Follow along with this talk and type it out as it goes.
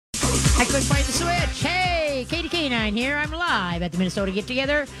I couldn't find the switch. Hey, Katie K9 here. I'm live at the Minnesota Get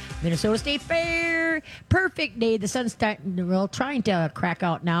Together, Minnesota State Fair. Perfect day. The sun's trying to crack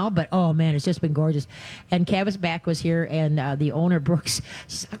out now, but oh man, it's just been gorgeous. And Cavis Back was here, and the owner Brooks.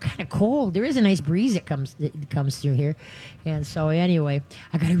 It's kind of cold. There is a nice breeze that comes through here, and so anyway,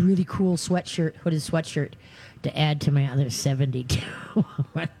 I got a really cool sweatshirt, hooded sweatshirt, to add to my other 72.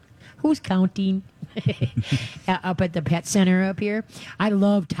 Who's counting? Up at the pet center up here. I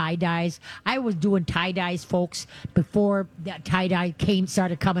love tie-dyes. I was doing tie-dyes, folks, before that tie-dye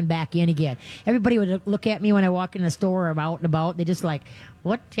started coming back in again. Everybody would look at me when I walk in the store or I'm out and about. They just like,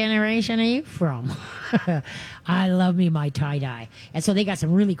 what generation are you from? I love me my tie-dye. And so they got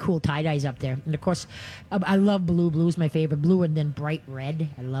some really cool tie-dyes up there. And, of course, I love blue. Blue's my favorite. Blue and then bright red.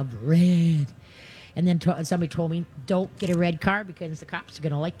 I love red. And then somebody told me, don't get a red car because the cops are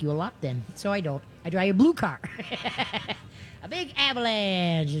going to like you a lot then. So I don't. I drive a blue car. A big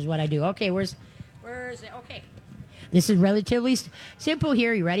Avalanche is what I do. Okay, where's it? Okay. This is relatively simple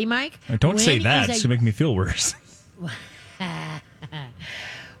here. You ready, Mike? Don't say that. It's going to make me feel worse.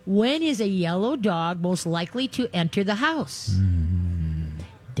 When is a yellow dog most likely to enter the house?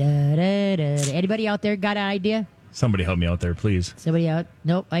 Da, da, da, da. Anybody out there got an idea? Somebody help me out there, please. Somebody out?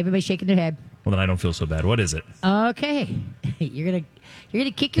 Nope. Everybody's shaking their head. Well, then I don't feel so bad. What is it? Okay. You're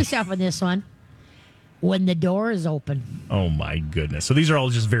gonna kick yourself on this one. When the door is open. Oh my goodness! So these are all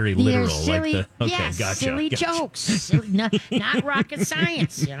just very literal, silly, like the yes, gotcha. Silly jokes, not rocket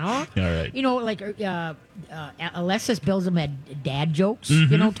science. You know. All right. You know, like Alexis builds them at dad jokes,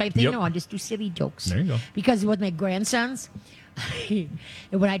 type thing. Yep. No, I just do silly jokes. There you go. Because with my grandsons,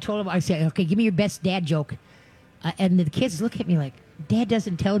 when I told them, I said, "Okay, give me your best dad joke," and the kids look at me like, "Dad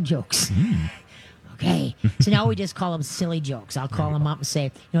doesn't tell jokes." Okay, so now we just call them silly jokes. I'll call them up and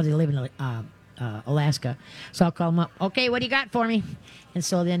say, they live in Alaska. So I'll call them up. Okay, what do you got for me? And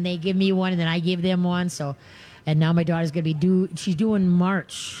so then they give me one, and then I give them one. So, and now my daughter's going to be she's doing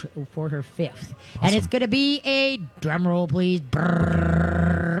March for her 5th. Awesome. And it's going to be a, drum roll please,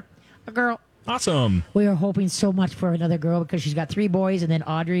 a girl. Awesome. We are hoping so much for another girl because she's got 3 boys, and then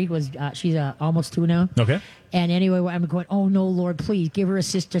Audrey she's almost 2 now. Okay. And anyway, I'm going, oh no, Lord, please give her a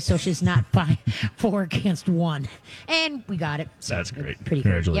sister so she's not 4 against 1. And we got it. So that's great. Pretty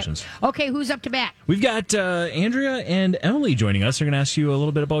Congratulations. Good. Yep. Okay, who's up to bat? We've got Andrea and Emily joining us. They're going to ask you a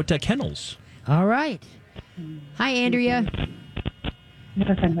little bit about kennels. All right. Hi, Andrea.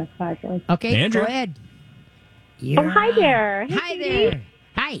 Okay, Andrea. go ahead. Hi there. Hey, Hi Katie. there.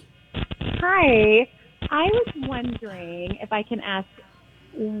 Hi. Hi. I was wondering if I can ask,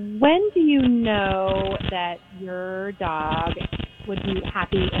 when do you know that your dog would be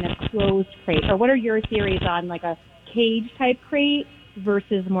happy in a closed crate? Or what are your theories on like a cage-type crate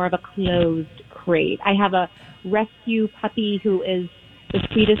versus more of a closed crate? I have a rescue puppy who is the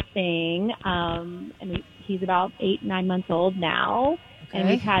sweetest thing, and he's about 8-9 months old now. Okay. And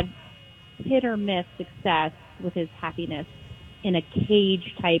we've had hit or miss success with his happiness in a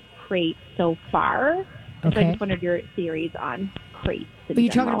cage-type crate so far. Okay. So I just wondered your theories on crates. But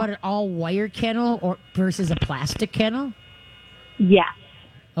you're talking about an all-wire kennel or versus a plastic kennel? Yes.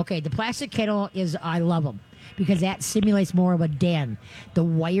 Okay, the plastic kennel I love them because that simulates more of a den. The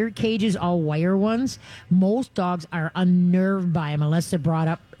wire cages, all wire ones, most dogs are unnerved by them unless they're brought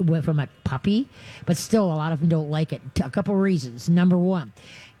up from a puppy, but still a lot of them don't like it. A couple of reasons. Number one,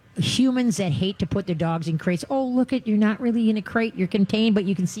 humans that hate to put their dogs in crates. Oh, look you're not really in a crate. You're contained, but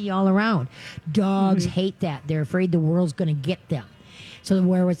you can see all around. Dogs hate that. They're afraid the world's going to get them. So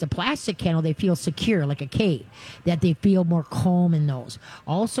whereas the plastic kennel, they feel secure, like a cave, that they feel more calm in those.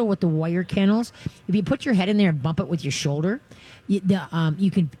 Also with the wire kennels, if you put your head in there and bump it with your shoulder, you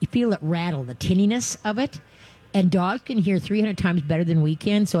can feel it rattle, the tinniness of it. And dogs can hear 300 times better than we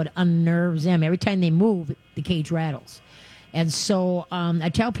can, so it unnerves them. Every time they move, the cage rattles. And so I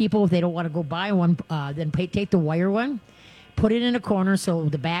tell people if they don't want to go buy one, then take the wire one, put it in a corner so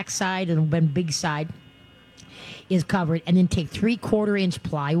the back side and the big side is covered, and then take 3/4-inch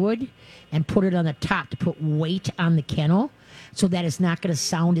plywood and put it on the top to put weight on the kennel so that it's not going to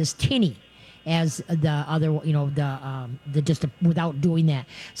sound as tinny as the other, without doing that.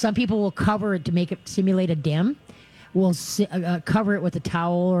 Some people will cover it to make it simulate a den. We'll cover it with a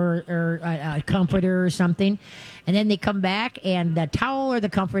towel or a comforter or something. And then they come back, and the towel or the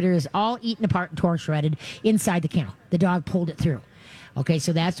comforter is all eaten apart and torn shredded inside the kennel. The dog pulled it through. Okay,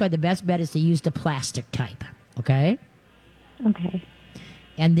 so that's why the best bet is to use the plastic type. Okay? Okay.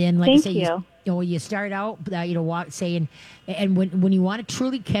 And then, like Thank I say, you start out, saying, and when you want to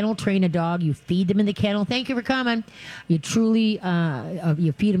truly kennel train a dog, you feed them in the kennel. Thank you for coming. You truly,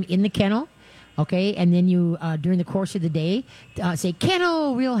 you feed them in the kennel Okay, and then you during the course of the day say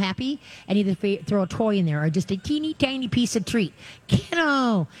kennel, real happy, and either throw a toy in there or just a teeny tiny piece of treat.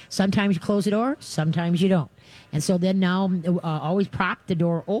 Kennel. Sometimes you close the door, sometimes you don't, and so then now always prop the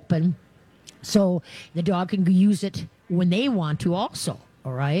door open so the dog can use it when they want to also.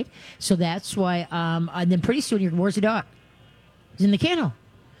 All right, so that's why. And then pretty soon where's the dog? He's in the kennel.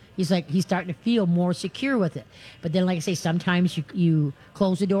 He's starting to feel more secure with it. But then, like I say, sometimes you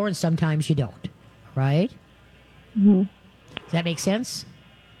close the door and sometimes you don't. Right? Mm-hmm. Does that make sense?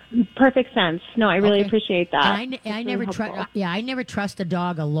 Perfect sense. No, I really Okay. appreciate that. And I It's never really trust. helpful. Yeah, I never trust a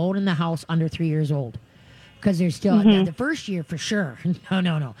dog alone in the house under 3 years old because they're still the first year for sure.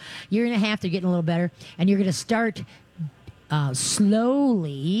 No. Year and a half, they're getting a little better, and you're going to start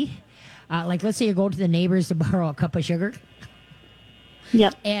slowly. Like let's say you're going to the neighbors to borrow a cup of sugar.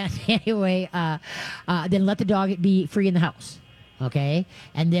 Yep. And anyway, then let the dog be free in the house. Okay.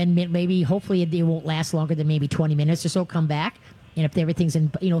 And then maybe, hopefully, it won't last longer than maybe 20 minutes or so. Come back. And if everything's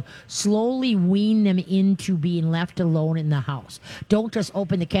in, slowly wean them into being left alone in the house. Don't just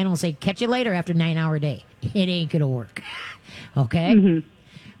open the kennel and say, catch you later after a 9-hour day. It ain't going to work. Okay.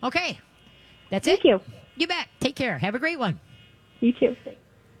 Mm-hmm. Okay. That's Thank it. you. You bet. Take care. Have a great one. You too.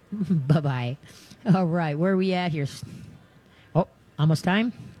 Bye-bye. All right. Where are we at here? Oh, almost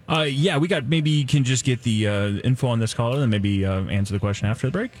time? Yeah, maybe you can just get the info on this caller and then maybe answer the question after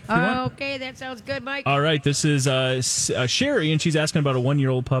the break. If you want. Okay, that sounds good, Mike. All right, this is Sherry, and she's asking about a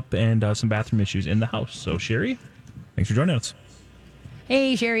 1-year-old pup and some bathroom issues in the house. So, Sherry, thanks for joining us.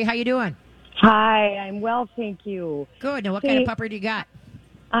 Hey, Sherry, how you doing? Hi, I'm well, thank you. Good. Now, what kind of pupper do you got?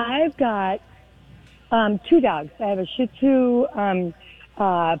 I've got 2 dogs. I have a Shih Tzu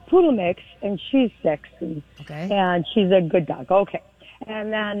poodle mix, and she's 6, Okay. and she's a good dog. Okay.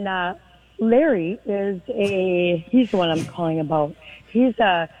 And then Larry he's the one I'm calling about. He's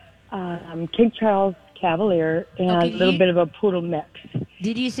a King Charles Cavalier and Okay, a little bit of a poodle mix.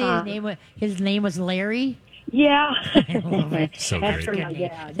 Did you say his name was Larry? Yeah. So After great. my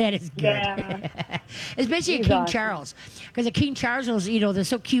dad. That is good. Yeah. Especially a He's King awesome. Charles. Because a King Charles, they're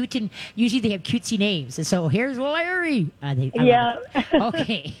so cute, and usually they have cutesy names. And so here's Larry. I love Yeah. it.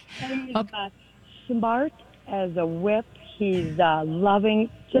 Okay. And he's Okay. smart as a whip. He's loving,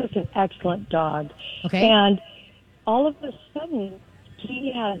 just an excellent dog. Okay. And all of a sudden,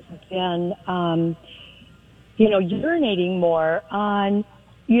 he has been, urinating more on,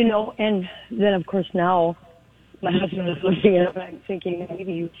 and then of course now my husband is looking at him and I'm thinking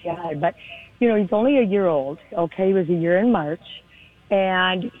maybe UTI, but he's only a year old. Okay, he was a year in March,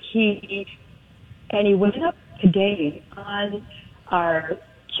 and he went up today on our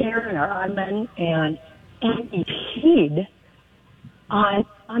chair and our ottoman and he peed on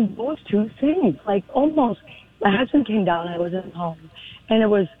those 2 things. Like almost, my husband came down, I wasn't home, and it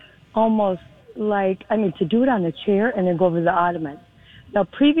was almost like, to do it on the chair and then go over the ottoman. Now,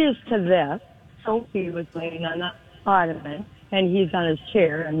 previous to this, Sophie was laying on the ottoman, and he's on his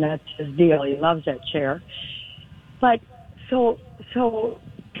chair, and that's his deal. He loves that chair. But so 2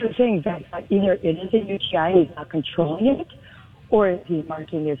 things. Either it is a UTI, he's not controlling it, or is he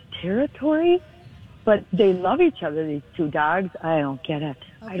marking his territory? But they love each other, these 2 dogs. I don't get it.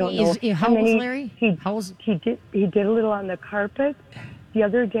 I don't know. How old is Larry? He did a little on the carpet the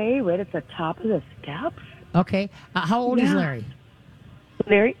other day, right at the top of the steps. Okay. How old is Yeah.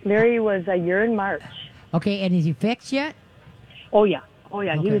 Larry? Larry was a year in March. Okay, and is he fixed yet? Oh yeah. He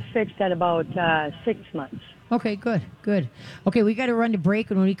Okay. was fixed at about 6 months. Okay, good. Okay, we got to run to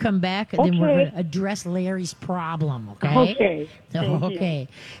break, and when we come back, then we're Okay. going to address Larry's problem, okay? Okay. Thank you. Okay,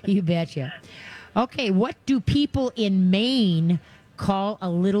 you betcha. Okay, what do people in Maine call a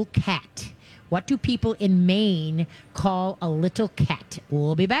little cat? What do people in Maine call a little cat?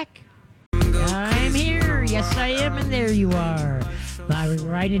 We'll be back. I'm here. Yes, I am, and there you are. We're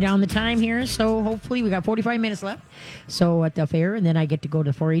writing down the time here, so hopefully we got 45 minutes left. So at the fair, and then I get to go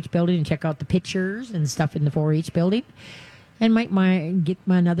to the 4-H building and check out the pictures and stuff in the 4-H building, and might get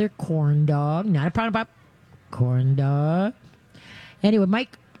my another corn dog, not a Prada Pup, corn dog. Anyway,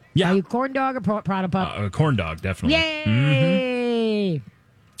 Mike, Yeah. are you corn dog or Prada Pup? A corn dog, definitely. Yay!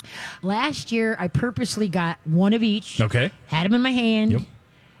 Last year, I purposely got one of each. Okay. Had them in my hand. Yep.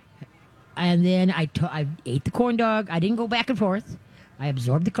 And then I ate the corn dog. I didn't go back and forth. I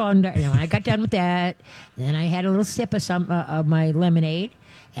absorbed the corn dog. And when I got done with that, then I had a little sip of some of my lemonade.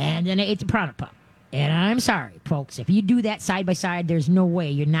 And then I ate the Prada Pup. And I'm sorry, folks. If you do that side by side, there's no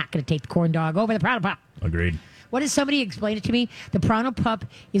way you're not going to take the corn dog over the Prada Pup. Agreed. What did somebody explain it to me? The Prada Pup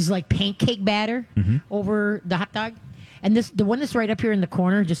is like pancake batter over the hot dog. And the one that's right up here in the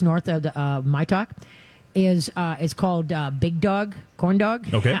corner, just north of the My Talk, is called Big Dog Corn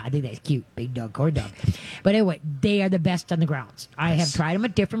Dog. Okay. I think that's cute, Big Dog Corn Dog. But anyway, they are the best on the grounds. I have tried them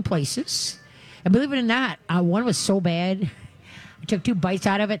at different places, and believe it or not, one was so bad. I took 2 bites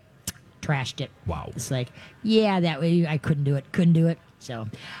out of it, trashed it. Wow. It's like, yeah, that way I couldn't do it. So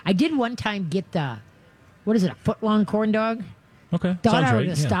I did one time get a foot long corn dog. Okay. Thought Sounds I right.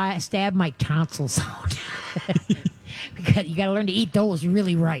 was going to stab my tonsils out. Because you got to learn to eat those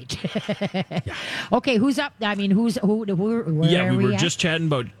really right. Okay, who's up? I mean, who where Yeah, are we were at? just chatting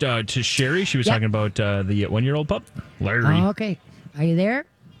about to Sherry. She was Yep. talking about the 1-year-old pup, Larry. Oh, okay. Are you there?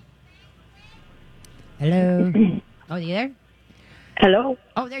 Hello? Oh, you there? Hello.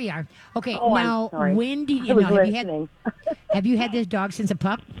 Oh, there you are. Okay, Oh, I'm now, sorry. when did I you was know, listening. have you had this dog since a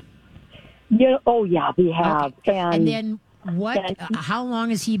pup? Yeah. Oh, yeah, we have. Okay. And then what, how long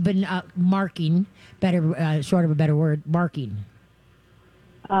has he been marking, sort of a better word, marking?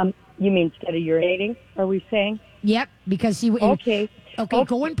 You mean instead of urinating? Are we saying? Yep, because he. Okay. Okay,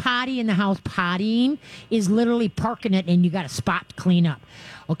 going potty in the house, pottying is literally parking it, and you got a spot to clean up.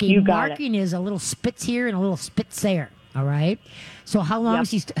 Okay, You got marking is a little spits here and a little spits there. All right. So how long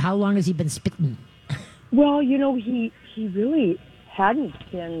how long has he been spitting? Well, you know, he really hadn't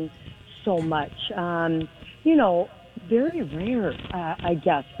been so much. You know, very rare, I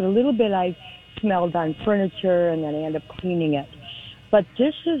guess. But a little bit I smelled on furniture, and then I ended up cleaning it. But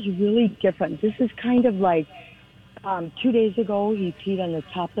this is really different. This is kind of like 2 days ago he peed on the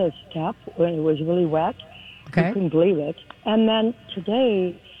top of the step when it was really wet. Okay. I couldn't believe it. And then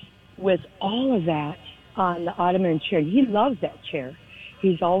today, with all of that on the ottoman chair, he loves that chair.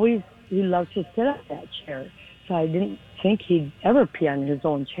 He loves to sit on that chair. So I didn't think he'd ever pee on his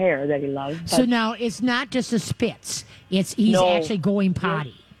own chair that he loves. But So now it's not just the spits; he's No. actually going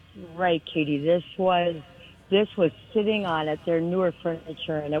potty. right, Katie, this was sitting on it. Their newer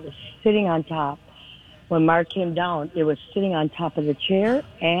furniture, and it was sitting on top. When Mark came down, it was sitting on top of the chair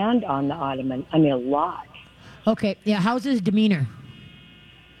and on the ottoman. I mean, a lot. Okay, yeah. How's his demeanor?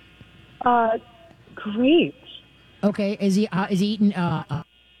 Great. Okay, is he eating?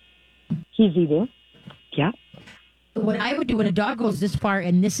 He's eating. Yeah. What I would do when a dog goes this far,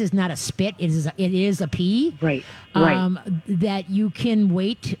 and this is not a spit, it is a pee. Right. That you can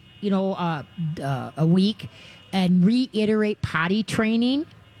wait, a week and reiterate potty training.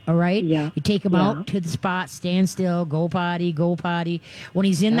 All right. Yeah. You take him out to the spot, stand still, go potty, go potty. When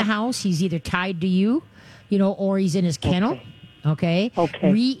he's in the house, he's either tied to you, or he's in his kennel. Okay.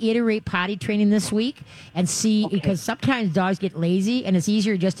 Reiterate potty training this week and see, because sometimes dogs get lazy and it's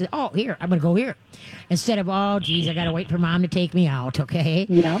easier just to, here, I'm going to go here. Instead of, I got to wait for mom to take me out. Okay.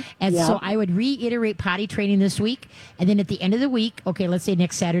 Yeah. And so I would reiterate potty training this week. And then at the end of the week, let's say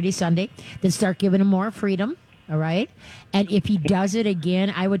next Saturday, Sunday, then start giving him more freedom. All right. And if he does it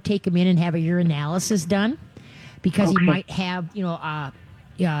again, I would take him in and have a urinalysis done because he might have,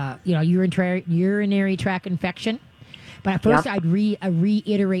 urinary tract infection. But at first, I'd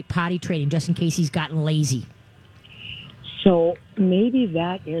reiterate potty training just in case he's gotten lazy. So maybe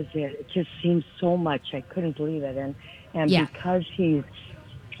that is it. It just seems so much. I couldn't believe it. And because he's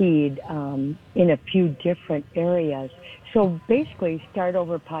peed in a few different areas. So basically, start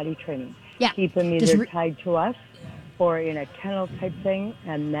over potty training. Yeah. Keep him either tied to us or in a kennel type thing.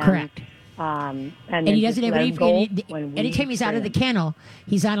 And then, correct. And he doesn't have anytime he's out of the kennel,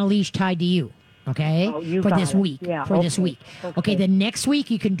 he's on a leash tied to you. Okay, you for got this it. week. Yeah, for this week. Okay, the next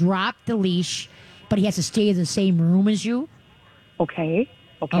week you can drop the leash, but he has to stay in the same room as you. Okay.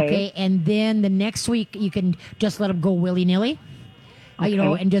 Okay, and then the next week you can just let him go willy nilly.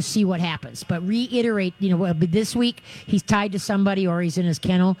 And just see what happens. But reiterate, this week he's tied to somebody or he's in his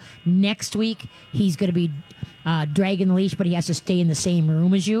kennel. Next week he's going to be dragging the leash, but he has to stay in the same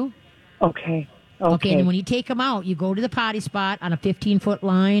room as you. Okay. Okay, and when you take him out, you go to the potty spot on a 15-foot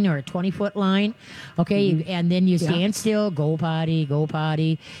line or a 20-foot line. Okay, and then you stand still, go potty.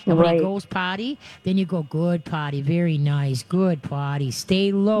 And when he goes potty, then you go, good potty, very nice, good potty,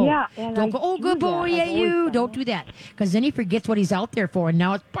 stay low. Yeah, and don't go, good boy, you. Don't do that, because then he forgets what he's out there for, and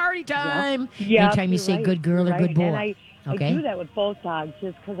now it's party time. Yeah, anytime you say good girl or good boy. And I do that with both dogs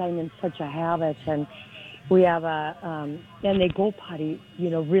just because I'm in such a habit, and we have and they go potty,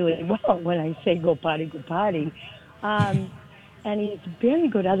 really well when I say go potty. And he's very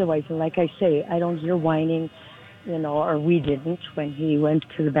good otherwise. And like I say, I don't hear whining, or we didn't when he went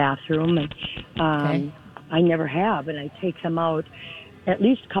to the bathroom. And I never have. And I take him out at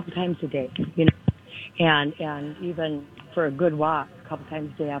least a couple times a day, and even for a good walk a couple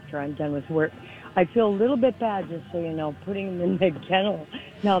times a day after I'm done with work. I feel a little bit bad, just so you know, putting him in the kennel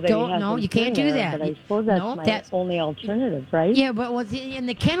now that he has No, him you can't in do there, that. But I suppose that's my only alternative, right? Yeah, but and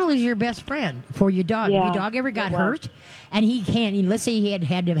the kennel is your best friend for your dog. Yeah, if your dog ever got it was. hurt, and he can't, let's say he had to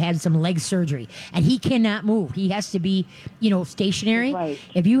have had some leg surgery, and he cannot move. He has to be, stationary. Right.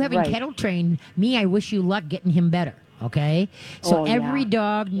 If you haven't Right. kennel trained me, I wish you luck getting him better. Okay, so Oh, every yeah.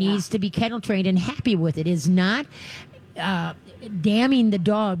 dog needs to be kennel trained and happy with it. It's not damning the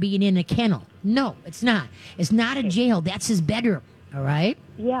dog being in a kennel. No, it's not. It's not a jail. That's his bedroom. All right.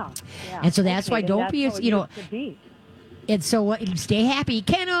 Yeah. And so that's why and don't that's be, how it you know, used to be. and so stay happy,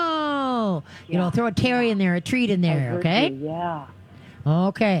 kennel. Yeah. Throw a Terry in there, a treat in I there. heard Okay. you, yeah.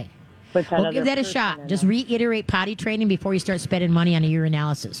 Okay. With that We'll other give that a person shot. in Just it. reiterate potty training before you start spending money on a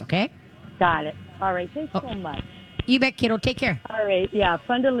urinalysis. Okay. Got it. All right. Thanks Oh. so much. You bet, kiddo. Take care. All right. Yeah.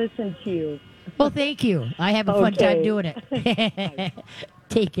 Fun to listen to you. Well, thank you. I have a fun time Okay. doing it.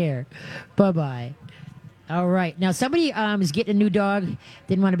 Take care. Bye bye. All right. Now, somebody is getting a new dog.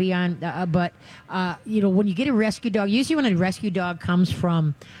 Didn't want to be on, but when you get a rescue dog, usually when a rescue dog comes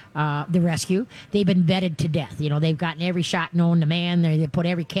from the rescue, they've been vetted to death. They've gotten every shot known to man. They put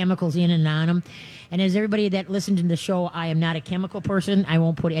every chemicals in and on them. And as everybody that listened to the show, I am not a chemical person. I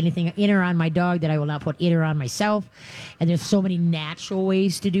won't put anything in or on my dog that I will not put in or on myself. And there's so many natural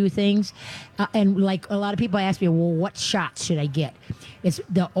ways to do things. And like a lot of people ask me, well, what shots should I get? It's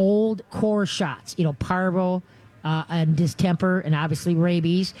the old core shots, parvo, and distemper, and obviously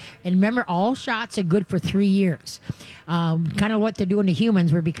rabies. And remember, all shots are good for 3 years. Kind of what they're doing to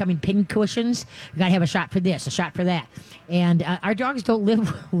humans. We're becoming pin cushions. We got to have a shot for this, a shot for that. And our dogs don't live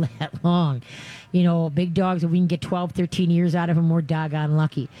that long. Big dogs, if we can get 12, 13 years out of them, we're doggone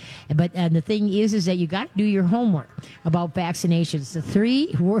lucky. But the thing is that you got to do your homework about vaccinations. The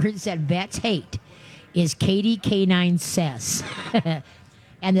 3 words that vets hate is Katie K9 says.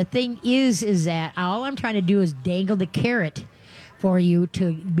 And the thing is that all I'm trying to do is dangle the carrot for you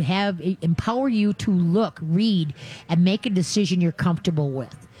to empower you to look, read, and make a decision you're comfortable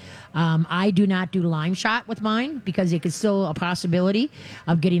with. I do not do Lyme shot with mine because it is still a possibility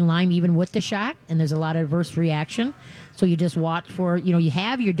of getting Lyme even with the shot, and there's a lot of adverse reaction. So you just watch for, you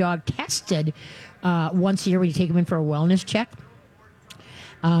have your dog tested once a year when you take them in for a wellness check.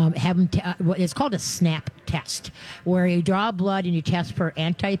 Have them it's called a SNAP test, where you draw blood and you test for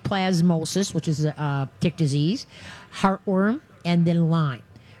antiplasmosis, which is a tick disease, heartworm, and then Lyme.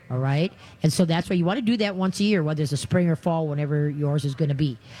 All right, and so that's why you want to do that once a year, whether it's a spring or fall, whenever yours is going to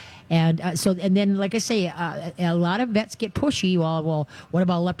be. And then, like I say, a lot of vets get pushy. Well, what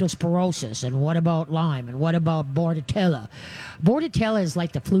about leptospirosis? And what about Lyme? And what about Bordetella? Bordetella is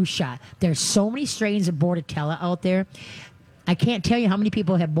like the flu shot. There's so many strains of Bordetella out there. I can't tell you how many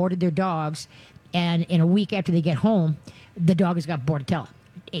people have boarded their dogs, and in a week after they get home, the dog has got Bordetella,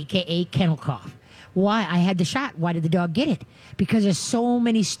 a.k.a. kennel cough. Why? I had the shot. Why did the dog get it? Because there's so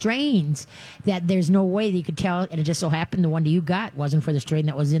many strains that there's no way that you could tell, and it just so happened the one that you got wasn't for the strain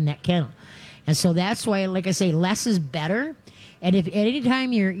that was in that kennel. And so that's why, like I say, less is better. And if at any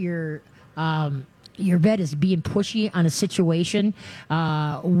time your vet is being pushy on a situation,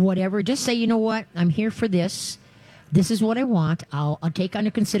 whatever, just say, you know what, I'm here for this. This is what I want. I'll take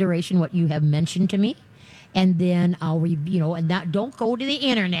under consideration what you have mentioned to me, and then I'll don't go to the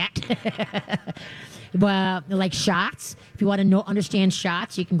internet. Well, like shots. If you want to understand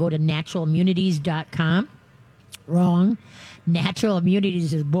shots, you can go to naturalimmunities.com. Wrong. Natural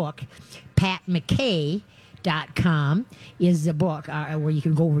Immunities is a book. PatMckay.com is the book where you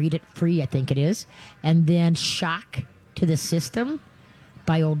can go read it free, I think it is. And then Shock to the System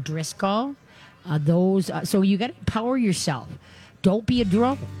by O'Driscoll. So you got to empower yourself. Don't be a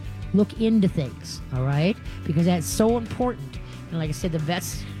drone. Look into things, all right? Because that's so important. And like I said, the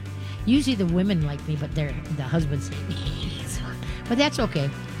vets, usually the women like me, but the husbands hate me. But that's okay.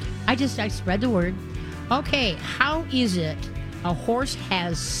 I spread the word. Okay, how is it a horse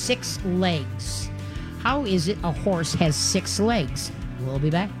has 6 legs? How is it a horse has 6 legs? We'll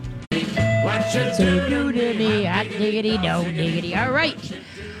be back. What you So do to me, hot diggity, no diggity. All right.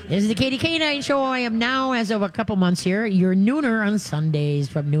 This is the Katie K9 Show. I am now, as of a couple months here, your nooner on Sundays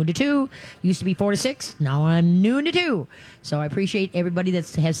from noon to 2. Used to be 4 to 6. Now I'm noon to 2. So I appreciate everybody that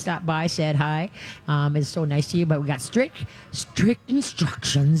has stopped by, said hi. It's so nice to you. But we got strict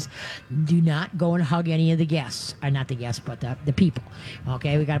instructions. Do not go and hug any of the guests. Not the guests, but the people.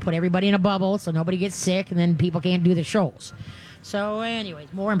 Okay, we got to put everybody in a bubble so nobody gets sick, and then people can't do the shows. So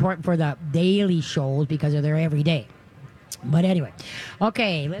anyways, more important for the daily shows because they're every day. But anyway,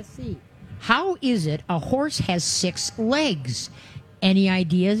 okay, let's see. How is it a horse has 6 legs? Any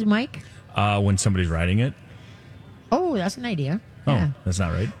ideas, Mike? When somebody's riding it. Oh, that's an idea. Oh, Yeah. that's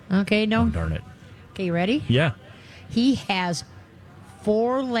not right. Okay, no. Oh, darn it. Okay, you ready? Yeah. He has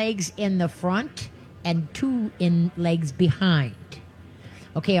 4 legs in the front and 2 legs behind.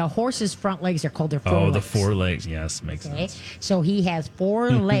 Okay, a horse's front legs are called their forelegs. Oh, the 4 legs. Yes, makes sense. So he has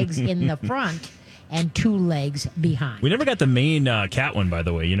 4 legs in the front and 2 legs behind. We never got the main cat one, by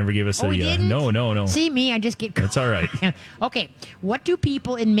the way. You never gave us we didn't? No. See me, I just get... That's all right. Okay, what do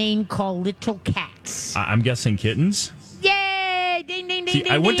people in Maine call little cats? I'm guessing kittens. Yay! Ding, ding, ding, See,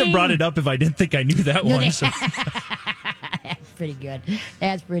 ding, I wouldn't have ding. brought it up if I didn't think I knew that one. So. That's pretty good.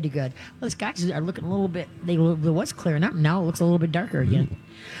 That's pretty good. Well, the skies are looking a little bit. It was clearing up. Now it looks a little bit darker again.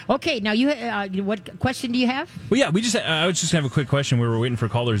 Okay, now what question do you have? Well, yeah, I was just gonna have a quick question. We were waiting for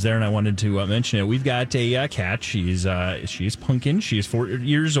callers there, and I wanted to mention it. We've got a cat. She's Pumpkin. She is 4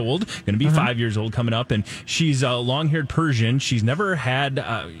 years old, going to be 5 years old coming up, and she's a long-haired Persian. She's never had.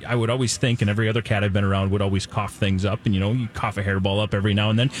 I would always think, and every other cat I've been around would always cough things up, and you cough a hairball up every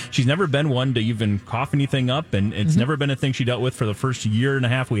now and then. She's never been one to even cough anything up, and it's never been a thing she dealt with for the first year and a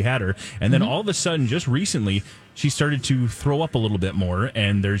half we had her, and then all of a sudden, just recently, she started to throw up a little bit more,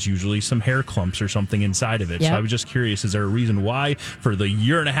 and there's usually some hair clumps or something inside of it. Yep. So I was just curious, is there a reason why for the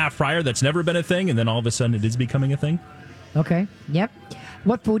year and a half prior that's never been a thing, and then all of a sudden it is becoming a thing? Okay. Yep.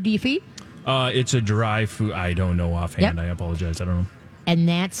 What food do you feed? It's a dry food. I don't know offhand. Yep. I apologize. I don't know. And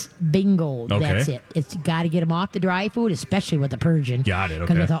that's bingo. Okay. That's it. It's got to get them off the dry food, especially with the Persian. Got it,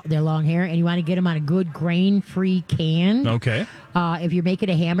 okay. Because with their long hair, and you want to get them on a good grain-free can. Okay. If you're making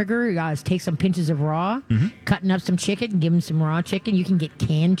a hamburger, take some pinches of raw, cutting up some chicken, give them some raw chicken. You can get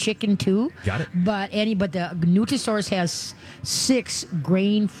canned chicken too. Got it. But the Nutrisource has 6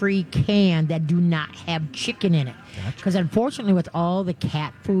 grain-free canned that do not have chicken in it. Because unfortunately, with all the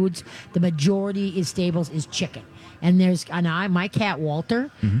cat foods, the majority is staples is chicken. And my cat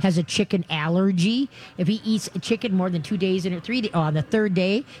Walter has a chicken allergy. If he eats chicken more than 2 days on the third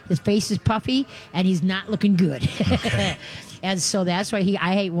day, his face is puffy and he's not looking good. Okay. And so that's why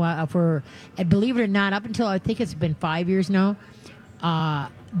and believe it or not, up until I think it's been 5 years now, I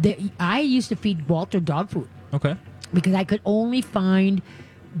used to feed Walter dog food. Okay. Because I could only find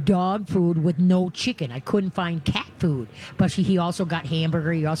dog food with no chicken. I couldn't find cat food. But he also got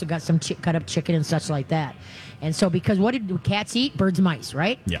hamburger. He also got some cut up chicken and such like that. And so because what do cats eat? Birds and mice,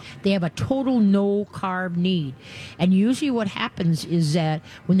 right? Yeah. They have a total no carb need. And usually what happens is that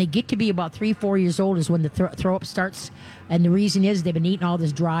when they get to be about 3-4 years old is when the throw up starts. And the reason is they've been eating all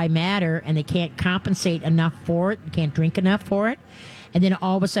this dry matter and they can't compensate enough for it. Can't drink enough for it. And then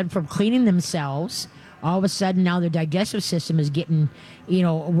all of a sudden from cleaning themselves, all of a sudden now their digestive system is getting,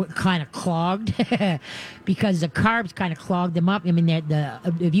 kind of clogged because the carbs kind of clog them up. I mean,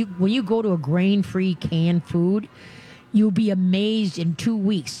 when you go to a grain-free canned food, you'll be amazed in 2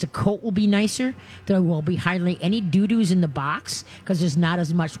 weeks. The coat will be nicer. There will be hardly any doo-doos in the box because there's not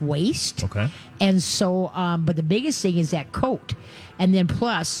as much waste. Okay. And so, but the biggest thing is that coat. And then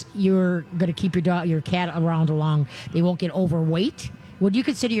plus, you're going to keep your cat around long. They won't get overweight. Would you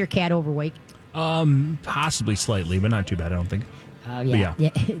consider your cat overweight? Possibly slightly, but not too bad, I don't think. Yeah.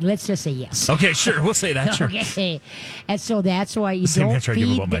 Let's just say yes. Okay, sure. We'll say that. Sure. Okay. And so that's why you Same don't answer I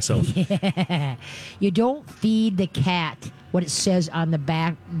give about myself. You don't feed the cat what it says on the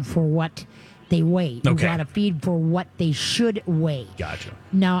back for what they weigh. You Okay. got to feed for what they should weigh. Gotcha.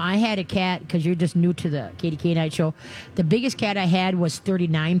 Now, I had a cat, because you're just new to the Katie K Night Show. The biggest cat I had was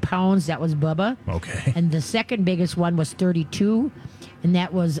 39 pounds. That was Bubba. Okay. And the second biggest one was 32. And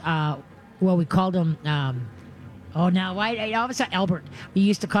that was, we called him... all of a sudden, Albert. We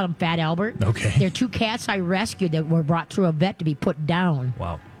used to call him Fat Albert. Okay. There are 2 cats I rescued that were brought to a vet to be put down.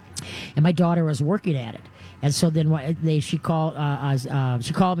 Wow. And my daughter was working at it. And so then she called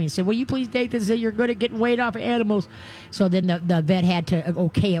me and said, "Will you please take this? You're good at getting weight off of animals." So then the vet had to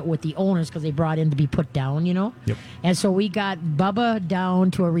okay it with the owners because they brought in to be put down, Yep. And so we got Bubba down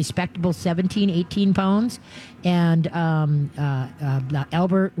to a respectable 17, 18 pounds. And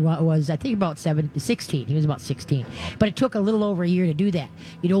Albert was, I think, about 16. He was about 16. But it took a little over a year to do that.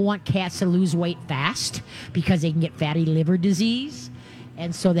 You don't want cats to lose weight fast because they can get fatty liver disease.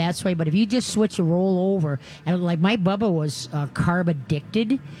 And so that's why. But if you just switch a roll over, and like my Bubba was carb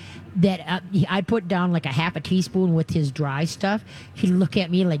addicted, that I put down like a half a teaspoon with his dry stuff. He'd look at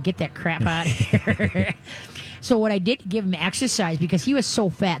me like, "Get that crap out of here." So what I did, give him exercise because he was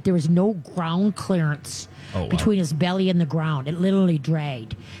so fat. There was no ground clearance between his belly and the ground. It literally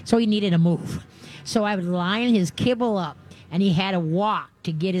dragged. So he needed a move. So I would line his kibble up, and he had to walk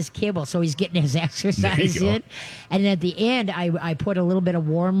to get his kibble. So he's getting his exercise in. And at the end, I put a little bit of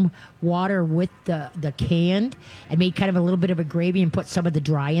warm water with the canned and made kind of a little bit of a gravy and put some of the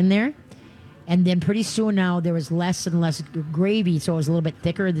dry in there. And then pretty soon now there was less and less gravy, so it was a little bit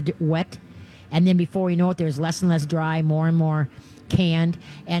thicker, the wet. And then before you know it, there's less and less dry, more and more canned.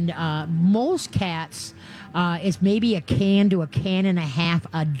 And most cats, it's maybe a can to a can and a half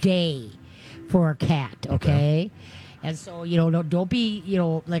a day for a cat, okay? And so, don't be,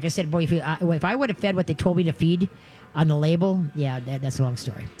 like I said, boy, if I would have fed what they told me to feed on the label, yeah, that's a long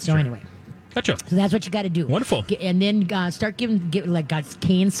story. So anyway. Gotcha. So that's what you got to do. Wonderful. And then start giving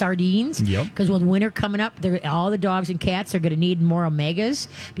canned sardines. Yep. Because with winter coming up, all the dogs and cats are going to need more omegas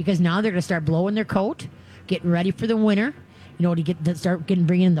because now they're going to start blowing their coat, getting ready for the winter.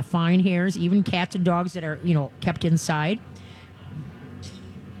 Bringing in the fine hairs, even cats and dogs that are kept inside.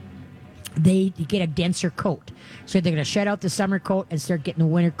 They get a denser coat. So they're going to shed out the summer coat and start getting the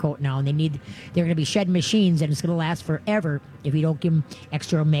winter coat now. And they're going to be shedding machines, and it's going to last forever if you don't give them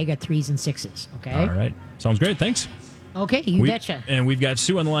extra omega 3s and 6s. Okay? All right. Sounds great. Thanks. Okay, you betcha. And we've got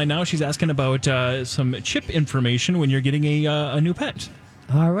Sue on the line now. She's asking about some chip information when you're getting a new pet.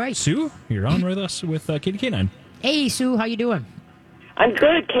 All right. Sue, you're on with us with Katie K9. Hey, Sue, how you doing? I'm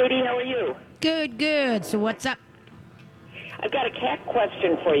good, Katie. How are you? Good. So what's up? I've got a cat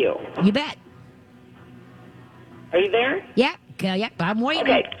question for you. You bet. Are you there? Yep, I'm waiting.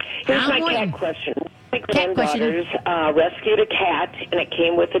 Okay. Here's I'm my waiting. cat question. My Cat question. granddaughters rescued a cat, and it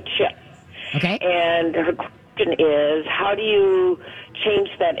came with a chip. Okay. And her question is, how do you change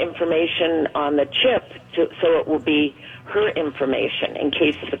that information on the chip so it will be her information in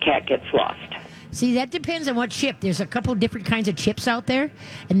case the cat gets lost? See, that depends on what chip. There's a couple different kinds of chips out there,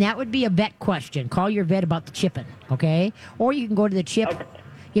 and that would be a vet question. Call your vet about the chipping, okay? Or you can go to the chip. Okay.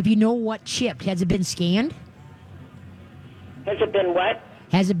 If you know what chip, has it been scanned? Has it been what?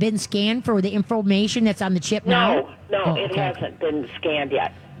 Has it been scanned for the information that's on the chip now? No, Oh, it okay. hasn't been scanned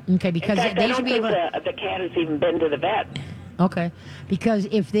yet. Okay, because In fact, they I should don't be think able. the cat has even been to the vet. Okay, because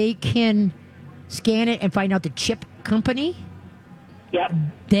if they can scan it and find out the chip company, Yep.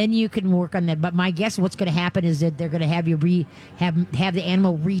 then you can work on that. But my guess, what's going to happen is that they're going to have you have the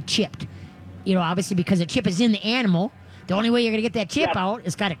animal re-chipped. Obviously because the chip is in the animal. The only way you're going to get that chip Yep. out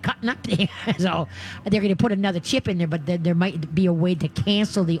is kind of cutting up there. So they're going to put another chip in there, but then there might be a way to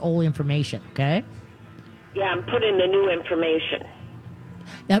cancel the old information. Okay, Yeah, I'm putting the new information.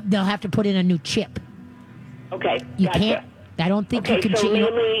 they'll have to put in a new chip. Okay, You gotcha. can't. I don't think Okay, you can so change.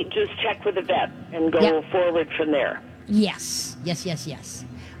 mainly just check with the vet and go Yep. forward from there. Yes.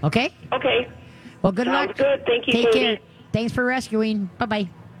 Okay. Okay. Well, good Sounds luck. good. Thank you, Take Katie. care. Thanks for rescuing. Bye-bye.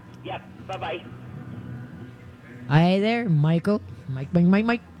 Yep. Bye-bye. Hi there, Michael. Mike.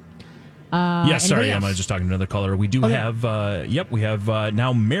 Yes, sorry, anybody I was else? just talking to another caller. We do Oh, yeah. have, we have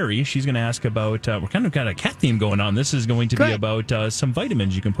now Mary. She's going to ask about, we're kind of got a cat theme going on. This is going to be Good. about some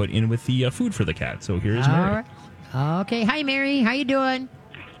vitamins you can put in with the food for the cat. So here's All Mary. right. Okay. Hi, Mary. How you doing?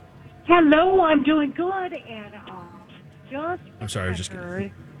 Hello, I'm doing good, and just I'm sorry, I was just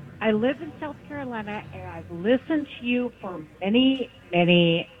heard, I live in South Carolina, and I've listened to you for many,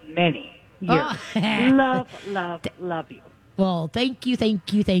 many, many years. Oh. love you. Well, thank you.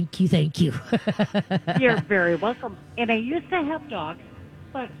 You're very welcome. And I used to have dogs,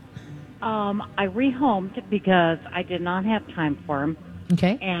 but I rehomed because I did not have time for them,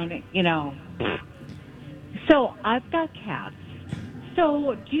 Okay. and so I've got cats.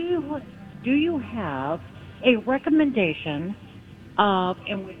 So do you have a recommendation of,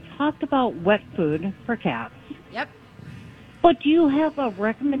 and we talked about wet food for cats, Yep. but do you have a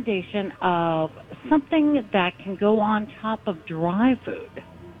recommendation of something that can go on top of dry food?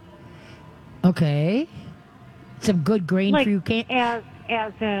 Okay. Some good grain Like for you can't. as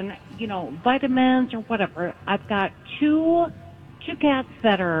in, vitamins or whatever. I've got two cats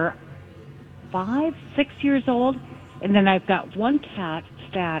that are 5, 6 years old, and then I've got one cat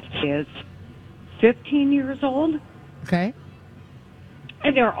that is 15 years old, Okay.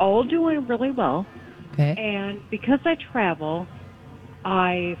 and they're all doing really well. Okay. And because I travel,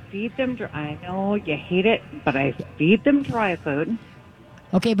 I feed them. I know you hate it, but I feed them dry food.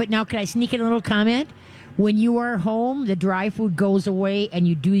 Okay, but now can I sneak in a little comment? When you are home, the dry food goes away, and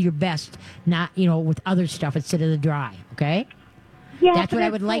you do your best, not with other stuff instead of the dry. Okay. Yeah, That's but what I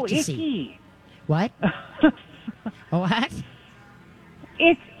it's would like so to see. icky. What? Oh, what?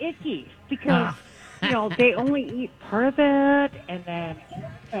 It's icky because they only eat part of it, and then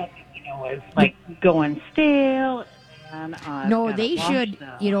it's like going stale. And No, gotta they wash should.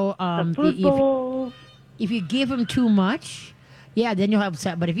 the food bowls. If you give them too much, yeah, then you'll have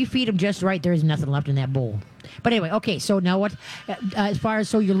some. But if you feed them just right, there's nothing left in that bowl. But anyway, okay. So now what? As far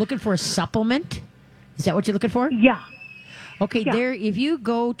as you're looking for a supplement? Is that what you're looking for? Yeah. Okay, Yeah. there. If you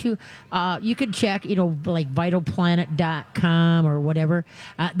go to, you can check, like vitalplanet.com or whatever.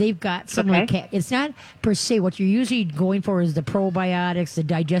 They've got some Okay. it's not per se what you're usually going for is the probiotics, the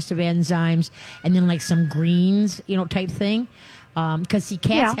digestive enzymes, and then like some greens, type thing. Because cats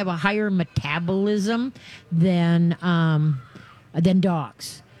Yeah. have a higher metabolism than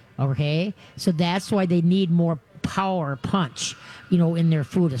dogs. Okay, so that's why they need more power punch, in their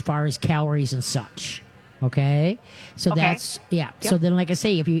food as far as calories and such. Okay, so Okay. that's So then, like I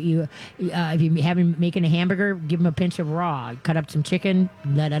say, if you making a hamburger, give them a pinch of raw, cut up some chicken,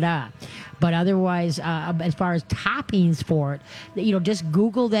 da. But otherwise, as far as toppings for it, just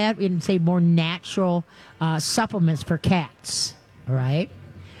Google that and say more natural supplements for cats. All right.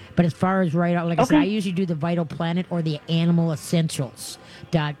 But as far as like I said, I usually do the Vital Planet or the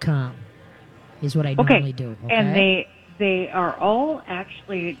animalessentials.com is what I normally do. Okay? And they are all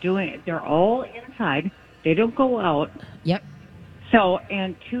actually they're all inside. They don't go out. Yep. So,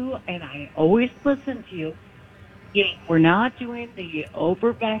 and I always listen to you. We're not doing the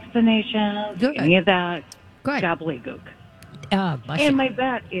over vaccinations, Good. any of that Good. gobbledygook. Bless you. And my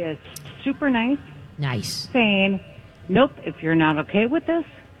vet is super nice, Nice. saying, nope, if you're not okay with this,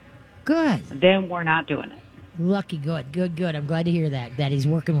 Good. then we're not doing it. Lucky. Good. I'm glad to hear that he's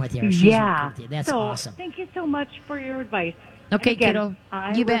working with you. Or she's working with you. That's so, awesome. Thank you so much for your advice. Okay, And again, kiddo.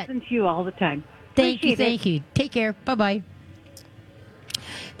 I You bet. listen to you all the time. Thank you. Appreciate it. Thank you. Take care. Bye-bye.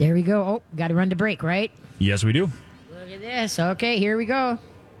 There we go. Oh, got to run to break, right? Yes, we do. Look at this. Okay, here we go.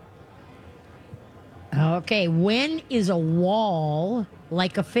 Okay, when is a wall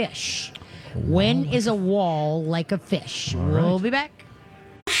like a fish? When is a wall like a fish? We'll be back.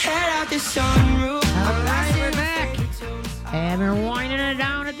 All right, we're back. And we're winding it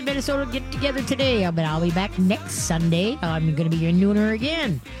down at the Minnesota Get Together today. But I'll be back next Sunday. I'm going to be your nooner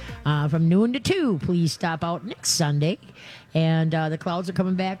again. From noon to 2. Please stop out next Sunday. And the clouds are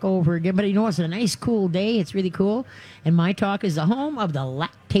coming back over again. But it's a nice, cool day. It's really cool. And My Talk is the home of the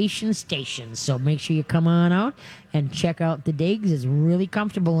lactation station. So make sure you come on out and check out the digs. It's really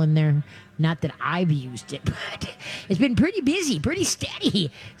comfortable in there. Not that I've used it, but it's been pretty busy, pretty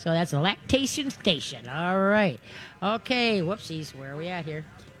steady. So that's the lactation station. All right. Okay. Whoopsies. Where are we at here?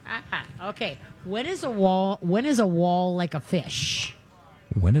 Okay. When is a wall like a fish?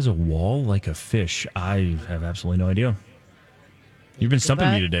 When is a wall like a fish? I have absolutely no idea. You've been stumping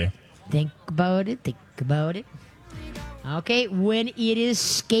me today. Think about it. Okay, when it is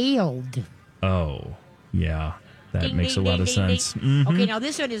scaled. Oh, yeah. That Ding, makes ding, a lot ding, of ding, sense. ding. Mhm. Okay, now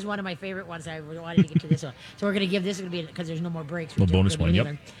this one is one of my favorite ones. I wanted to get to this one. So we're going to give this, because there's no more breaks. Well, bonus one,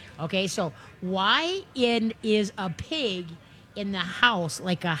 yep. Okay, so why is a pig in the house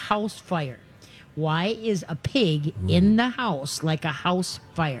like a house fire? Why is a pig in the house like a house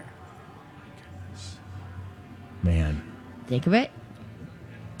fire? Man. Think of it.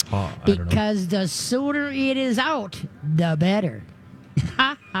 Oh, I don't know. Because the sooner it is out, the better.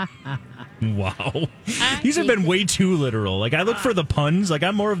 Wow. These have been way too literal. Like, I look for the puns. Like,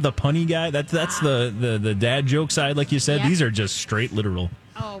 I'm more of the punny guy. That's the dad joke side, like you said. Yeah. These are just straight literal.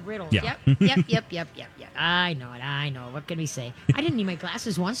 Oh, riddles. Yeah. Yep. I know. What can we say? I didn't need my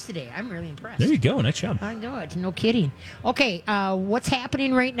glasses once today. I'm really impressed. There you go. Nice job. I know it. No kidding. Okay, what's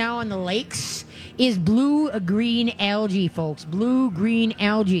happening right now on the lakes is blue-green algae, folks. Blue-green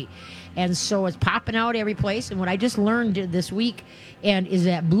algae. And so it's popping out every place. And what I just learned this week is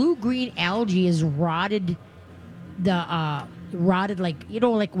that blue-green algae is rotted like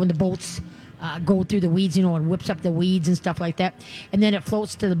when the boats go through the weeds, and whips up the weeds and stuff like that, and then it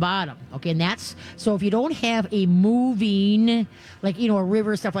floats to the bottom. Okay, and that's so if you don't have a moving, like a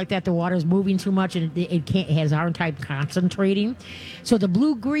river, stuff like that, the water is moving too much and it has a hard time concentrating. So the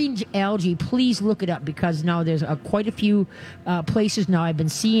blue-green algae, please look it up, because now there's quite a few places now I've been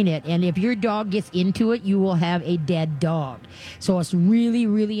seeing it, and if your dog gets into it, you will have a dead dog. So it's really,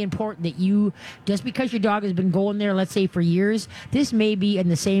 really important that you, just because your dog has been going there, let's say for years, this may be in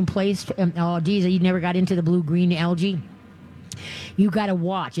the same place. Oh, geez, you never got into the blue-green algae? You got to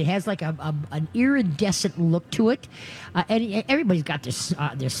watch. It has like an iridescent look to it, and everybody's got their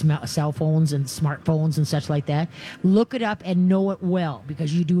cell phones and smartphones and such like that. Look it up and know it well,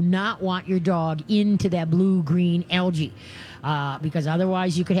 because you do not want your dog into that blue-green algae, because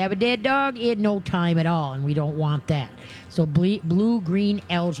otherwise you could have a dead dog in no time at all, and we don't want that. So blue-green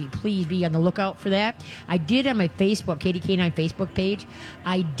algae, please be on the lookout for that. I did on my Facebook, KDK9 Facebook page,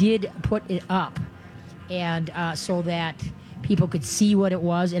 I did put it up, and so that people could see what it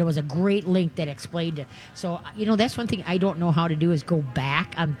was, and it was a great link that explained it. So, that's one thing I don't know how to do, is go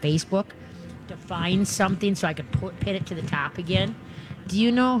back on Facebook to find something so I could pin it to the top again. Do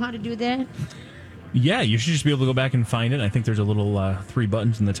you know how to do that? Yeah, you should just be able to go back and find it. I think there's a little 3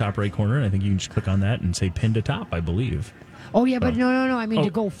 buttons in the top right corner, and I think you can just click on that and say pin to top, I believe. Oh, yeah, but no. I mean, to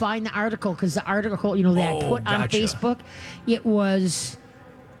go find the article, because the article, that I put on gotcha. Facebook, it was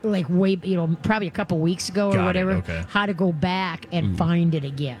like probably a couple weeks ago or Got it, whatever, okay. how to go back and find it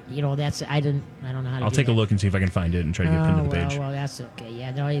again. I don't know how to I'll do take that. a look and see if I can find it and try to get pinned to the page. Well, that's okay.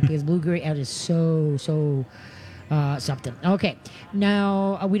 Yeah, no, because Blue Gray Out is so something. Okay,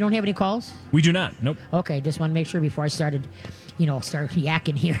 now we don't have any calls? We do not. Nope. Okay, just want to make sure before I start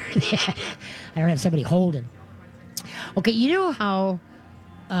yakking here. I don't have somebody holding. Okay, you know how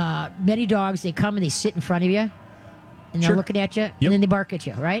many dogs, they come and they sit in front of you, and they're Sure. looking at you, Yep. and then they bark at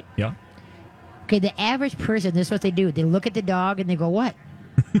you, right? Yeah. Okay, the average person, this is what they do. They look at the dog and they go, what?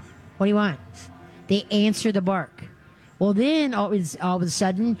 What do you want? They answer the bark. Well, then all of a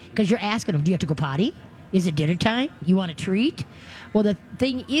sudden, because you're asking them, do you have to go potty? Is it dinner time? You want a treat? Well, the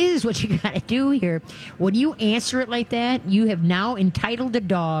thing is, what you got to do here, when you answer it like that, you have now entitled the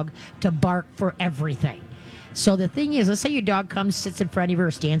dog to bark for everything. So the thing is, let's say your dog comes, sits in front of you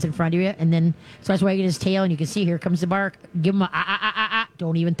or stands in front of you, and then starts wagging his tail, and you can see here comes the bark. Give him a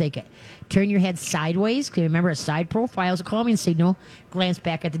Don't even think it. Turn your head sideways, because remember, a side profile is a calming signal. Glance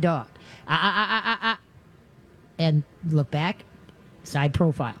back at the dog. And look back. Side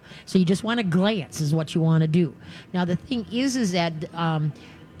profile. So you just want to glance is what you want to do. Now the thing is that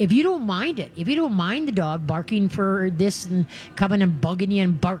if you don't mind it, if you don't mind the dog barking for this and coming and bugging you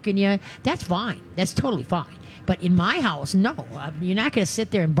and barking you, that's fine. That's totally fine. But in my house, no. You're not going to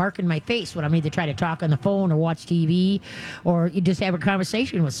sit there and bark in my face when I'm either trying to talk on the phone or watch TV or you just have a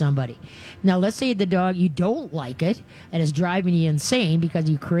conversation with somebody. Now, let's say the dog, you don't like it and it's driving you insane because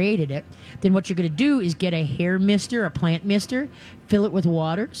you created it. Then what you're going to do is get a hair mister, a plant mister, fill it with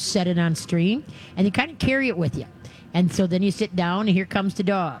water, set it on stream, and you kind of carry it with you. And so then you sit down and here comes the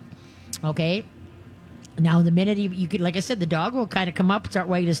dog. Okay? Now, the minute you could, like I said, the dog will kind of come up, start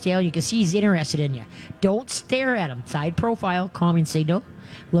wagging his tail. You can see he's interested in you. Don't stare at him. Side profile, calming signal.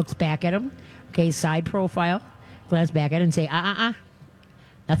 Looks back at him. Okay, side profile. Glance back at him and say,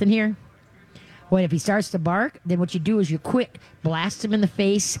 nothing here. Well, if he starts to bark, then what you do is you quick blast him in the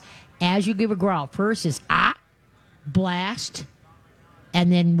face as you give a growl. First is blast,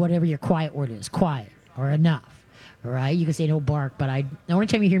 and then whatever your quiet word is, quiet or enough. All right, you can say no bark, but the only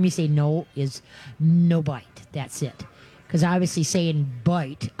time you hear me say no is no bite. That's it. Because obviously saying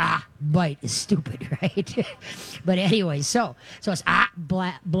bite is stupid, right? But anyway, so it's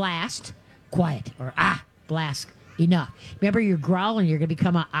blast, quiet, or blast, enough. Remember, you're growling, you're going to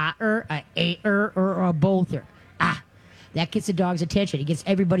become a or a bother. That gets the dog's attention. It gets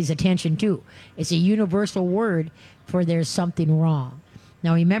everybody's attention, too. It's a universal word for there's something wrong.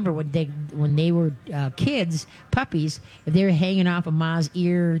 Now, remember, when they were kids, puppies, if they were hanging off of Ma's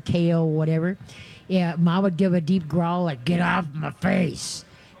ear, tail, whatever, Ma would give a deep growl like, get off my face.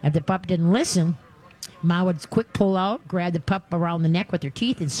 If the pup didn't listen, Ma would quick pull out, grab the pup around the neck with her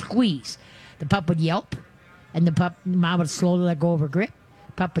teeth and squeeze. The pup would yelp, and Ma would slowly let go of her grip.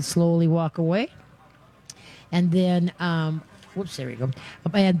 Pup would slowly walk away. And then, there we go.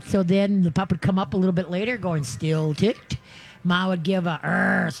 And so then the pup would come up a little bit later going, still ticked. Ma would give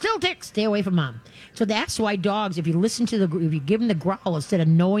still tick, stay away from Mom. So that's why dogs, if you give them the growl instead of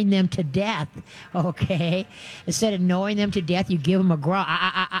knowing them to death, okay? Instead of knowing them to death, you give them a growl.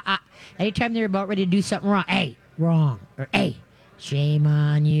 Anytime they're about ready to do something wrong, hey, wrong, or hey, shame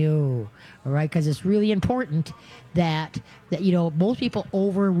on you. All right, because it's really important that most people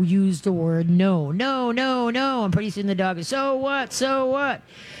overuse the word no, and pretty soon the dog is so what.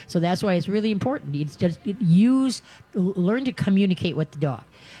 So that's why it's really important. It's just learn to communicate with the dog,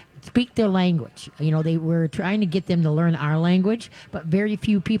 speak their language. We're trying to get them to learn our language, but very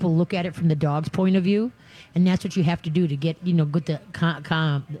few people look at it from the dog's point of view, and that's what you have to do to get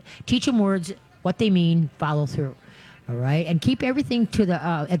teach them words, what they mean, follow through. All right, and keep everything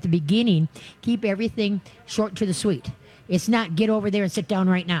at the beginning. Keep everything short to the sweet. It's not get over there and sit down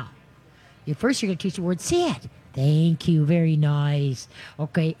right now. First, you're going to teach the word sit. Thank you, very nice.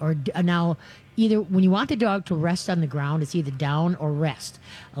 Okay, or now, either when you want the dog to rest on the ground, it's either down or rest.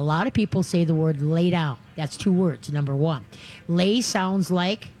 A lot of people say the word lay down. That's 2 words. Number 1, lay sounds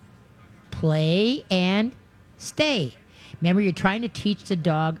like play and stay. Remember, you're trying to teach the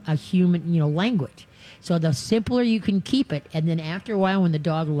dog a human, language. So the simpler you can keep it, and then after a while when the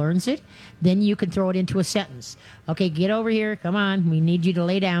dog learns it, then you can throw it into a sentence. Okay, get over here. Come on. We need you to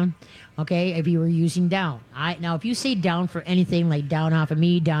lay down. Okay, if you were using down. Now, if you say down for anything like down off of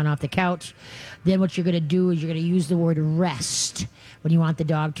me, down off the couch, then what you're going to do is you're going to use the word rest when you want the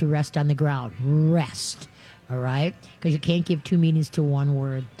dog to rest on the ground. Rest. All right? Because you can't give 2 meanings to 1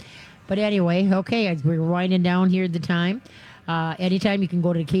 word. But anyway, okay, we're winding down here at the time. Anytime you can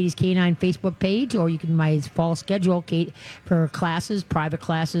go to Katie's K9 Facebook page, or you can my fall schedule, Kate, for classes, private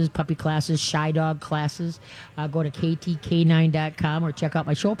classes, puppy classes, shy dog classes. Go to ktk9.com or check out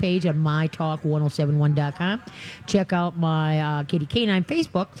my show page on mytalk1071.com. Check out my Katie K9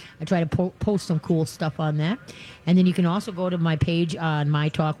 Facebook. I try to post some cool stuff on that. And then you can also go to my page on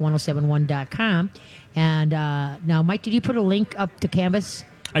mytalk1071.com. And now, Mike, did you put a link up to Canvas?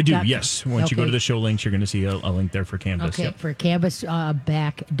 I do, yes. Once you go to the show links, you're going to see a link there for Canvas. Okay, yep. for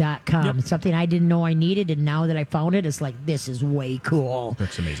canvasback.com. Yep. It's something I didn't know I needed, and now that I found it, it's like, this is way cool.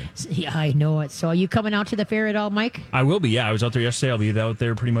 That's amazing. Yeah, I know it. So are you coming out to the fair at all, Mike? I will be, yeah. I was out there yesterday. I'll be out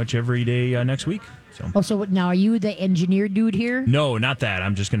there pretty much every day next week. So now are you the engineer dude here? No, not that.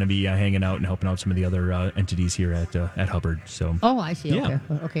 I'm just going to be hanging out and helping out some of the other entities here at Hubbard. So. Oh, I see. Yeah.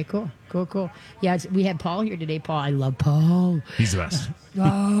 Okay, cool. Yeah, we had Paul here today. Paul, I love Paul. He's the best.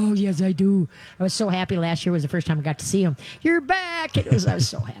 Oh, yes, I do. I was so happy. Last year was the first time I got to see him. You're back. I was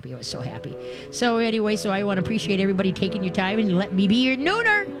so happy. So anyway, I want to appreciate everybody taking your time and let me be your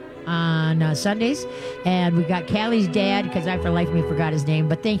nooner on Sundays. And we got Callie's dad, because I for life of me forgot his name,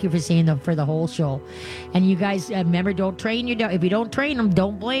 but thank you for seeing them for the whole show. And you guys remember, don't train your dog. If you don't train them,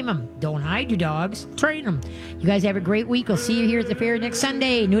 don't blame them. Don't hide your dogs, train them. You guys have a great week. I'll see you here at the fair next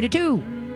Sunday, noon to 2.